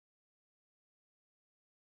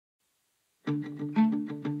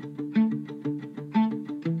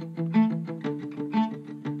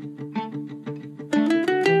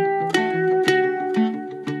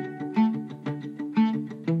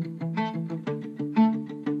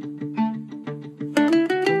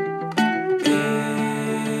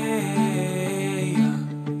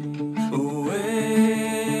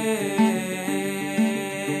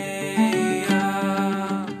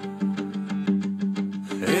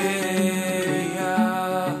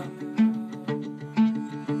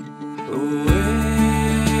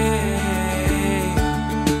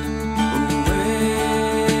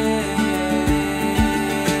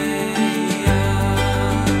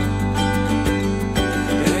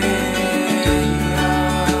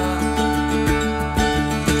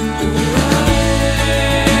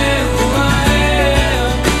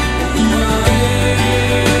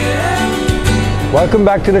Welcome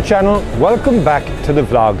back to the channel, welcome back to the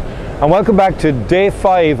vlog, and welcome back to day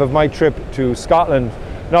 5 of my trip to Scotland.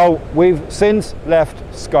 Now, we've since left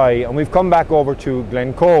Skye and we've come back over to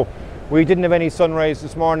Glencoe. We didn't have any sunrise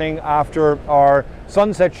this morning after our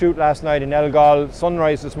sunset shoot last night in Elgol.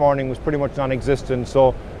 Sunrise this morning was pretty much non-existent,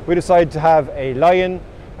 so we decided to have a lie-in,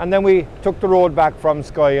 and then we took the road back from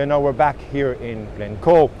Skye, and now we're back here in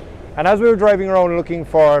Glencoe. And as we were driving around looking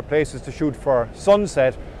for places to shoot for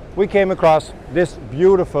sunset, we came across this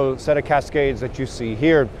beautiful set of cascades that you see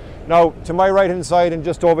here. Now, to my right hand side and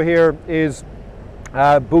just over here is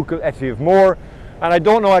Buchel Etive Moor, and I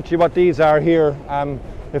don't know actually what these are here.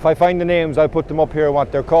 If I find the names, I'll put them up here,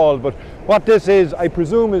 what they're called. But what this is, I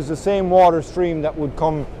presume, is the same water stream that would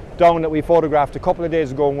come down that we photographed a couple of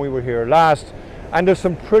days ago when we were here last. And there's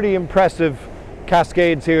some pretty impressive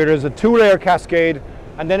cascades here. There's a 2-layer cascade,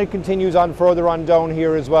 and then it continues on further on down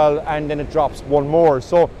here as well, and then it drops one more.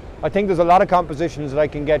 So I think there's a lot of compositions that I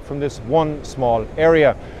can get from this one small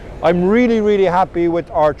area. I'm really happy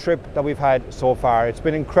with our trip that we've had so far. It's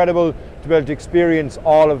been incredible to be able to experience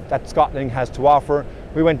all of that Scotland has to offer.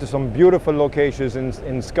 We went to some beautiful locations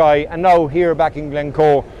in Skye, and now here back in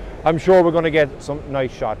Glencoe, I'm sure we're going to get some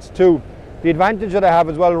nice shots too. The advantage that I have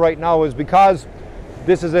as well right now is because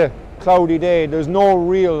this is a cloudy day, there's no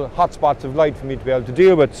real hot spots of light for me to be able to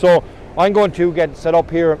deal with. So I'm going to get set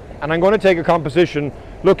up here, and I'm going to take a composition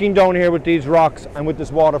looking down here with these rocks and with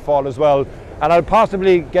this waterfall as well, and I'll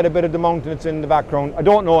possibly get a bit of the mountain that's in the background. I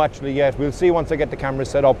don't know actually yet, we'll see once I get the camera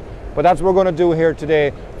set up, but that's what we're going to do here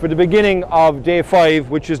today for the beginning of day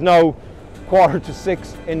 5, which is now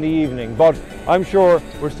 5:45 in the evening. But I'm sure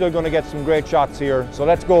we're still going to get some great shots here, so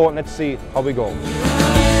let's go and let's see how we go.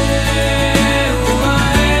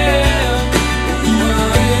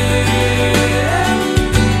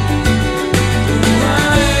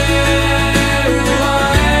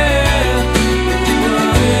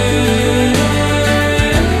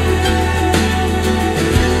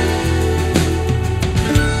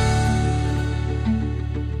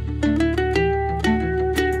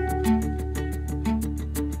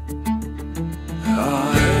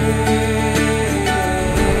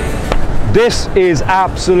 This is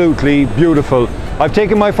absolutely beautiful. I've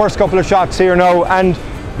taken my first couple of shots here now, and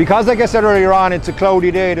because, like I said earlier on, it's a cloudy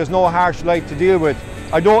day, there's no harsh light to deal with,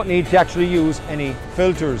 I don't need to actually use any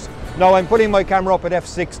filters. Now, I'm putting my camera up at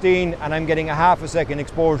f16 and I'm getting a ½ second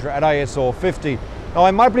exposure at ISO 50. Now,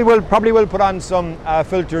 I probably will put on some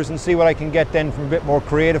filters and see what I can get then from a bit more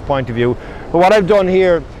creative point of view. But what I've done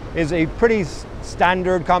here is a pretty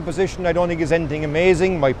standard composition. I don't think it's anything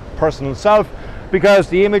amazing, my personal self, because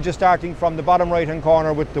the image is starting from the bottom right hand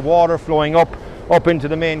corner with the water flowing up into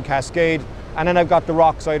the main cascade, and then I've got the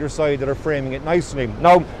rocks either side that are framing it nicely.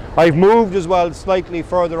 Now, I've moved as well slightly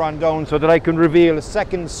further on down so that I can reveal a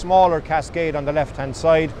second smaller cascade on the left hand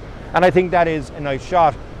side, and I think that is a nice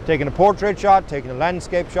shot. Taking a portrait shot, taking a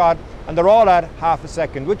landscape shot, and they're all at ½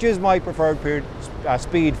 second, which is my preferred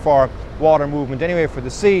speed for water movement anyway for the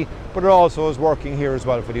sea, but it also is working here as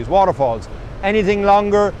well for these waterfalls. Anything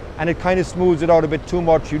longer and it kind of smooths it out a bit too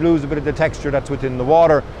much, you lose a bit of the texture that's within the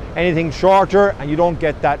water. Anything shorter and you don't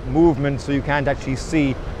get that movement, so you can't actually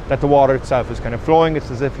see that the water itself is kind of flowing.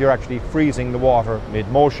 It's as if you're actually freezing the water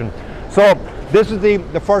mid-motion. So this is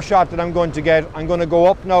the first shot that I'm going to get. I'm going to go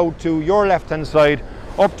up now to your left hand side,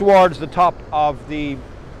 up towards the top of the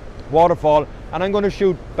waterfall, and I'm going to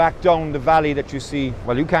shoot back down the valley that you see.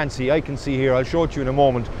 Well, you can't see, I can see here, I'll show it to you in a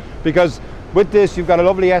moment, because with this you've got a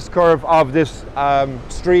lovely S-curve of this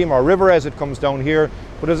stream or river as it comes down here,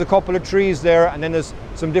 but there's a couple of trees there, and then there's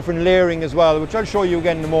some different layering as well, which I'll show you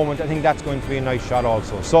again in a moment. I think that's going to be a nice shot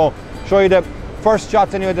also. So show you the first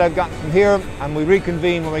shots anyway that I've gotten from here, and we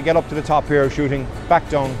reconvene when we get up to the top here shooting back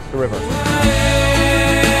down the river.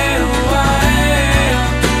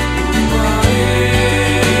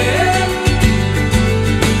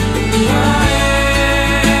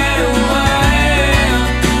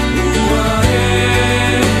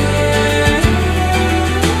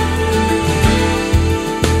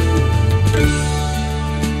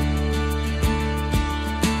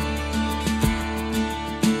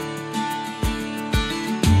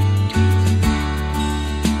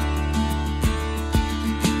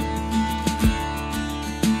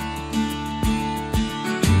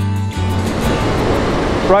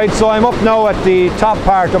 Right, so I'm up now at the top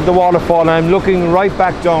part of the waterfall and I'm looking right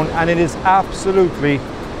back down, and it is absolutely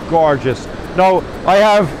gorgeous. Now I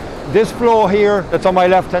have this flow here that's on my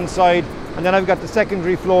left hand side, and then I've got the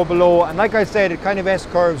secondary flow below, and like I said, it kind of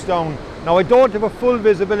S-curves down. Now I don't have a full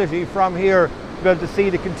visibility from here to be able to see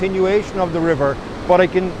the continuation of the river, but I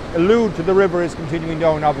can allude to the river is continuing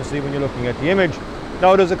down obviously when you're looking at the image.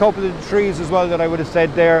 Now there's a couple of the trees as well that I would have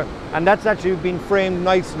said there, and that's actually been framed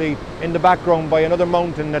nicely in the background by another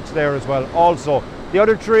mountain that's there as well also. The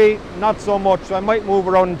other tree, not so much, so I might move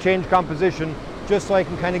around and change composition just so I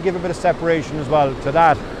can kind of give a bit of separation as well to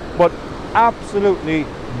that. But absolutely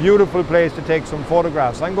beautiful place to take some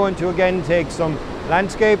photographs. I'm going to again take some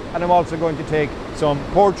landscape, and I'm also going to take some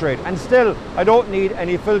portrait, and still I don't need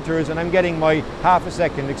any filters, and I'm getting my half a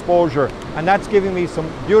second exposure, and that's giving me some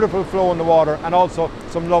beautiful flow in the water and also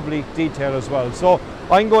some lovely detail as well. So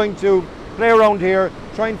I'm going to play around here,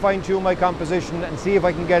 try and fine tune my composition and see if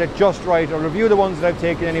I can get it just right. I'll review the ones that I've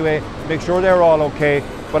taken anyway, make sure they're all okay,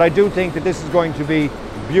 but I do think that this is going to be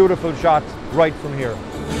beautiful shots right from here.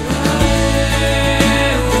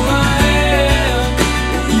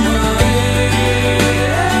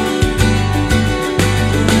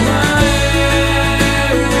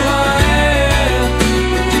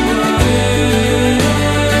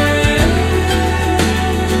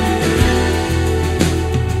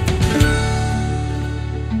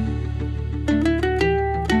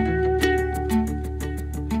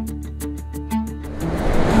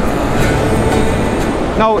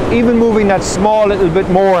 Now, even moving that small little bit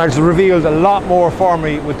more has revealed a lot more for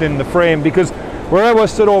me within the frame, because where I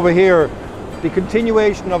was stood over here, the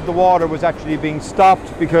continuation of the water was actually being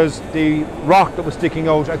stopped because the rock that was sticking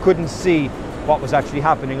out, I couldn't see what was actually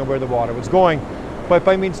happening or where the water was going. But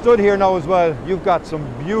by being stood here now as well, you've got some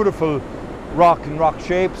beautiful rock and rock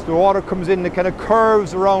shapes. The water comes in, it kind of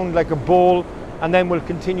curves around like a bowl and then will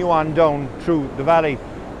continue on down through the valley.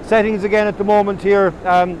 Settings again at the moment here,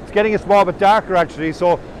 it's getting a small bit darker actually,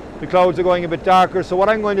 so the clouds are going a bit darker. So what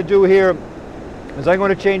I'm going to do here is I'm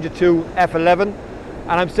going to change it to F11, and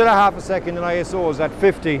I'm still at half a second and ISO is at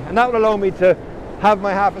 50, and that will allow me to have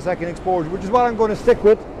my half a second exposure, which is what I'm going to stick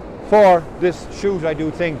with for this shoot, I do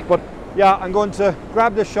think. But yeah, I'm going to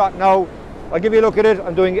grab this shot now. I'll give you a look at it.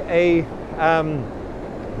 I'm doing a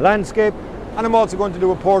landscape, and I'm also going to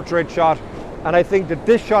do a portrait shot. And I think that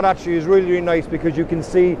this shot actually is really, really nice because you can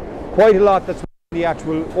see quite a lot that's the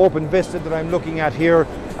actual open vista that I'm looking at here,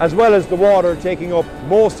 as well as the water taking up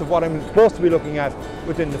most of what I'm supposed to be looking at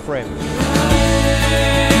within the frame.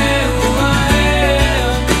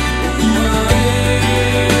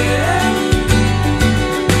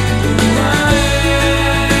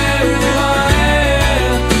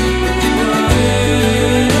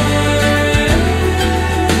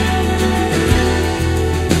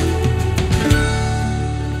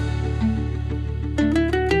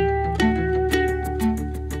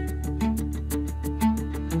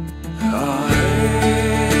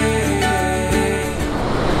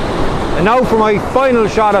 And now for my final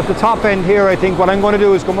shot at the top end here, I think what I'm going to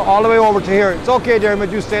do is come all the way over to here. It's okay,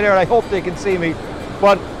 Darren, you stay there. I hope they can see me.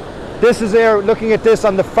 But this is there, looking at this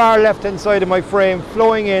on the far left hand side of my frame,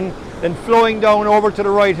 flowing in, then flowing down over to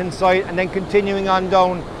the right hand side, and then continuing on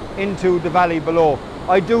down into the valley below.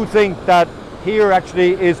 I do think that here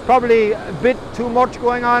actually is probably a bit too much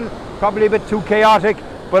going on, probably a bit too chaotic,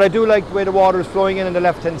 but I do like the way the water is flowing in on the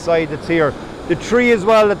left hand side that's here. The tree as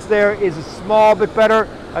well that's there is a small bit better.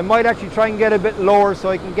 I might actually try and get a bit lower so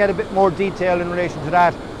I can get a bit more detail in relation to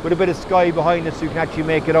that, with a bit of sky behind it so you can actually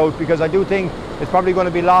make it out, because I do think it's probably going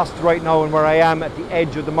to be lost right now, and where I am at the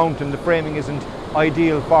edge of the mountain, the framing isn't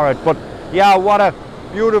ideal for it. But yeah, what a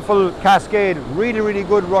beautiful cascade, really, really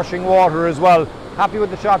good rushing water as well. Happy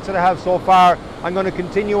with the shots that I have so far. I'm going to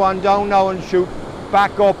continue on down now and shoot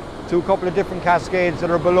back up to a couple of different cascades that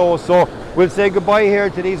are below. So we'll say goodbye here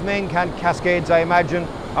to these main cascades, I imagine,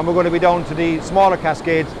 and we're going to be down to the smaller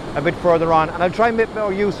cascades a bit further on, and I'll try and make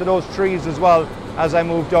more use of those trees as well as I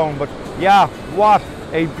move down. But yeah, what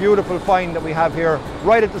a beautiful find that we have here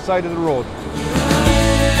right at the side of the road.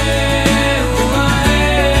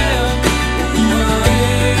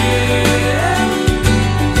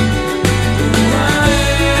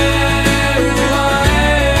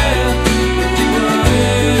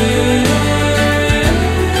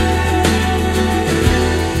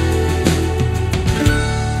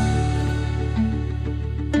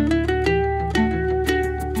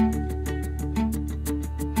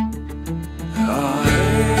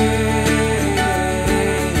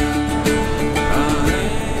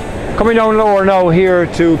 Coming down lower now here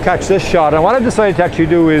to catch this shot, and what I've decided to actually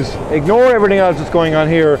do is ignore everything else that's going on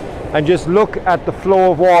here and just look at the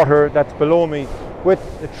flow of water that's below me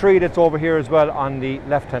with the tree that's over here as well on the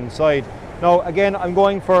left hand side. Now again, I'm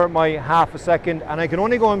going for my half a second, and I can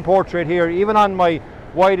only go in portrait here. Even on my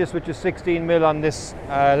widest, which is 16mm on this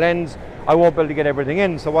lens, I won't be able to get everything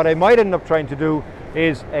in. So what I might end up trying to do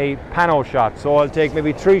is a pano shot. So I'll take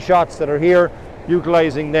maybe 3 shots that are here,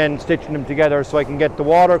 utilizing then stitching them together so I can get the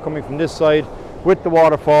water coming from this side with the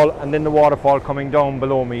waterfall, and then the waterfall coming down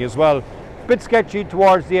below me as well. Bit sketchy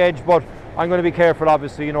towards the edge, but I'm going to be careful,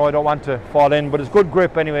 obviously, you know, I don't want to fall in, but it's good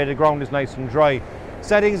grip anyway. The ground is nice and dry.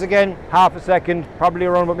 Settings again, half a second, probably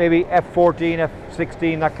around about maybe F14,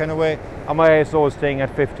 F16, that kind of way, and my ISO is staying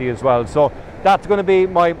at 50 as well. So that's going to be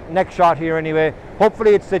my next shot here anyway.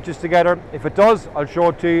 Hopefully it stitches together. If it does, I'll show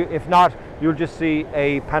it to you. If not, you'll just see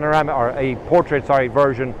a panorama, or a portrait, sorry,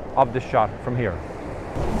 version of this shot from here.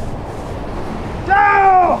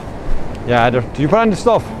 No! Yeah, do you put on the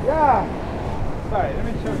stuff? Yeah. Sorry, let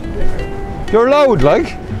me show you this. You're loud,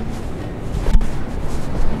 like.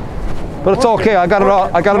 But it's okay. I got it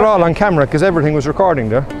all on camera because everything was recording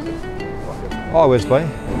there. Always, boy.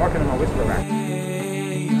 I'm working on my whisper back.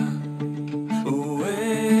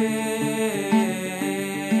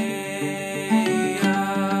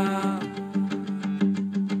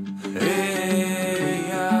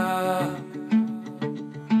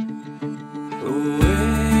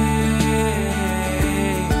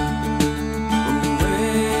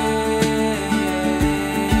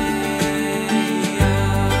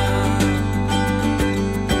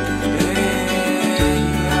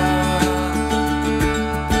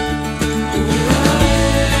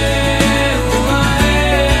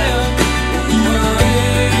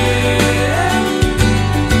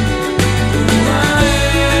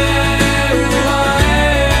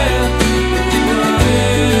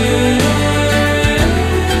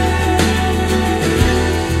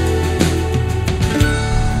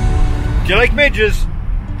 Do you like midges?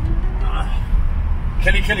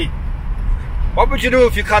 Killy. What would you do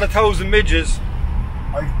if you caught 1,000 midges?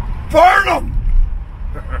 I'd burn them!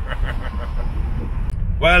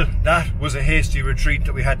 Well, that was a hasty retreat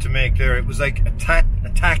that we had to make there. It was like an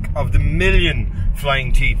attack of the million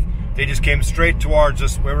flying teeth. They just came straight towards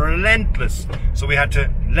us. We were relentless, so we had to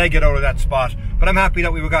leg it out of that spot. But I'm happy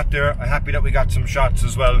that we got there. I'm happy that we got some shots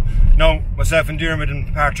as well. Now, myself and Darren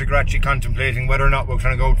and Patrick are actually contemplating whether or not we're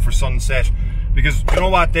trying to go out for sunset. Because you know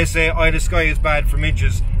what they say, the sky is bad for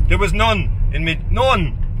midges. There was none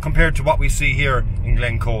compared to what we see here in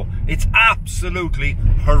Glencoe. It's absolutely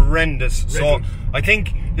horrendous. So I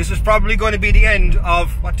think this is probably going to be the end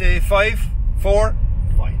of, what day, 5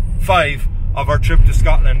 of our trip to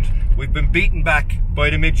Scotland. We've been beaten back by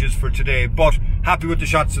the midges for today, but happy with the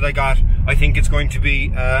shots that I got. I think it's going to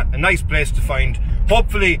be a nice place to find.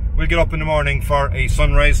 Hopefully we'll get up in the morning for a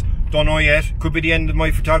sunrise. Don't know yet. Could be the end of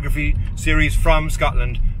my photography series from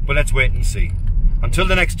Scotland, but let's wait and see. Until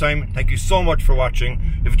the next time, thank you so much for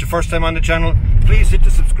watching. If it's your first time on the channel, please hit the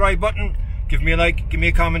subscribe button, give me a like, give me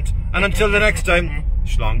a comment, and until the next time,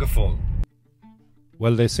 Slán full.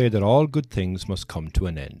 Well, they say that all good things must come to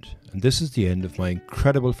an end, and this is the end of my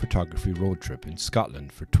incredible photography road trip in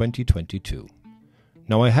Scotland for 2022.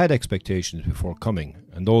 Now, I had expectations before coming,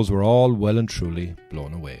 and those were all well and truly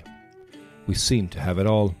blown away. We seemed to have it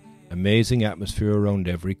all. Amazing atmosphere around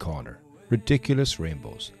every corner, ridiculous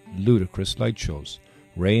rainbows, ludicrous light shows,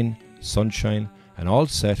 rain, sunshine, and all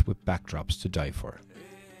set with backdrops to die for.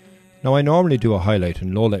 Now, I normally do a highlight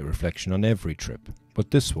and lowlight reflection on every trip,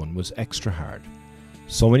 but this one was extra hard.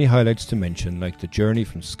 So many highlights to mention, like the journey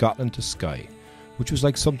from Scotland to Skye, which was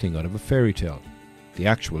like something out of a fairy tale. The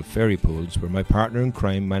actual fairy pools where my partner in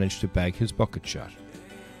crime managed to bag his bucket shot.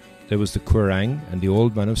 There was the Quirang and the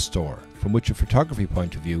Old Man of Storr, from which a photography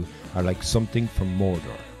point of view are like something from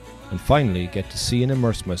Mordor. And finally get to see and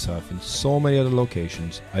immerse myself in so many other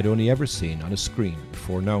locations I'd only ever seen on a screen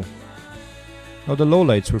before now. Now, the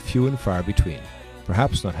lowlights were few and far between,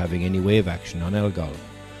 perhaps not having any wave action on Elgol,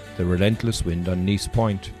 the relentless wind on NISI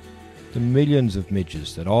Point, the millions of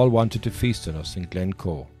midges that all wanted to feast on us in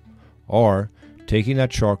Glencoe, or taking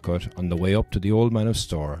that shortcut on the way up to the Old Man of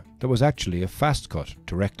Storr that was actually a fast cut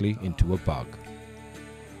directly into a bog.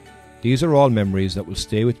 These are all memories that will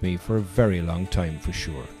stay with me for a very long time for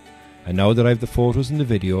sure, and now that I have the photos and the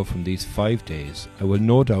video from these 5 days, I will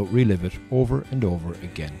no doubt relive it over and over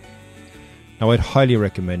again. Now, I'd highly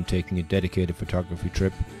recommend taking a dedicated photography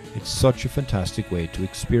trip. It's such a fantastic way to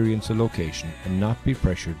experience a location and not be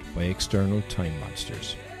pressured by external time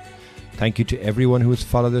monsters. Thank you to everyone who has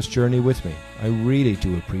followed this journey with me. I really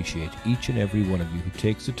do appreciate each and every one of you who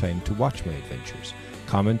takes the time to watch my adventures,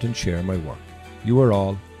 comment and share my work. You are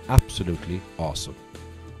all absolutely awesome.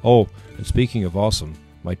 Oh, and speaking of awesome,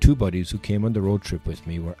 my two buddies who came on the road trip with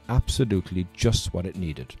me were absolutely just what it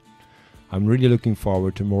needed. I'm really looking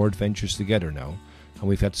forward to more adventures together now, and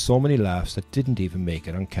we've had so many laughs that didn't even make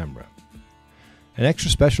it on camera. An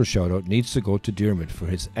extra special shout out needs to go to Dermot for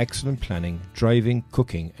his excellent planning, driving,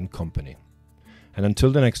 cooking and company. And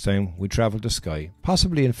until the next time we travel to Skye,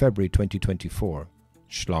 possibly in February 2024,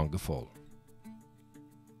 Slán go fóill.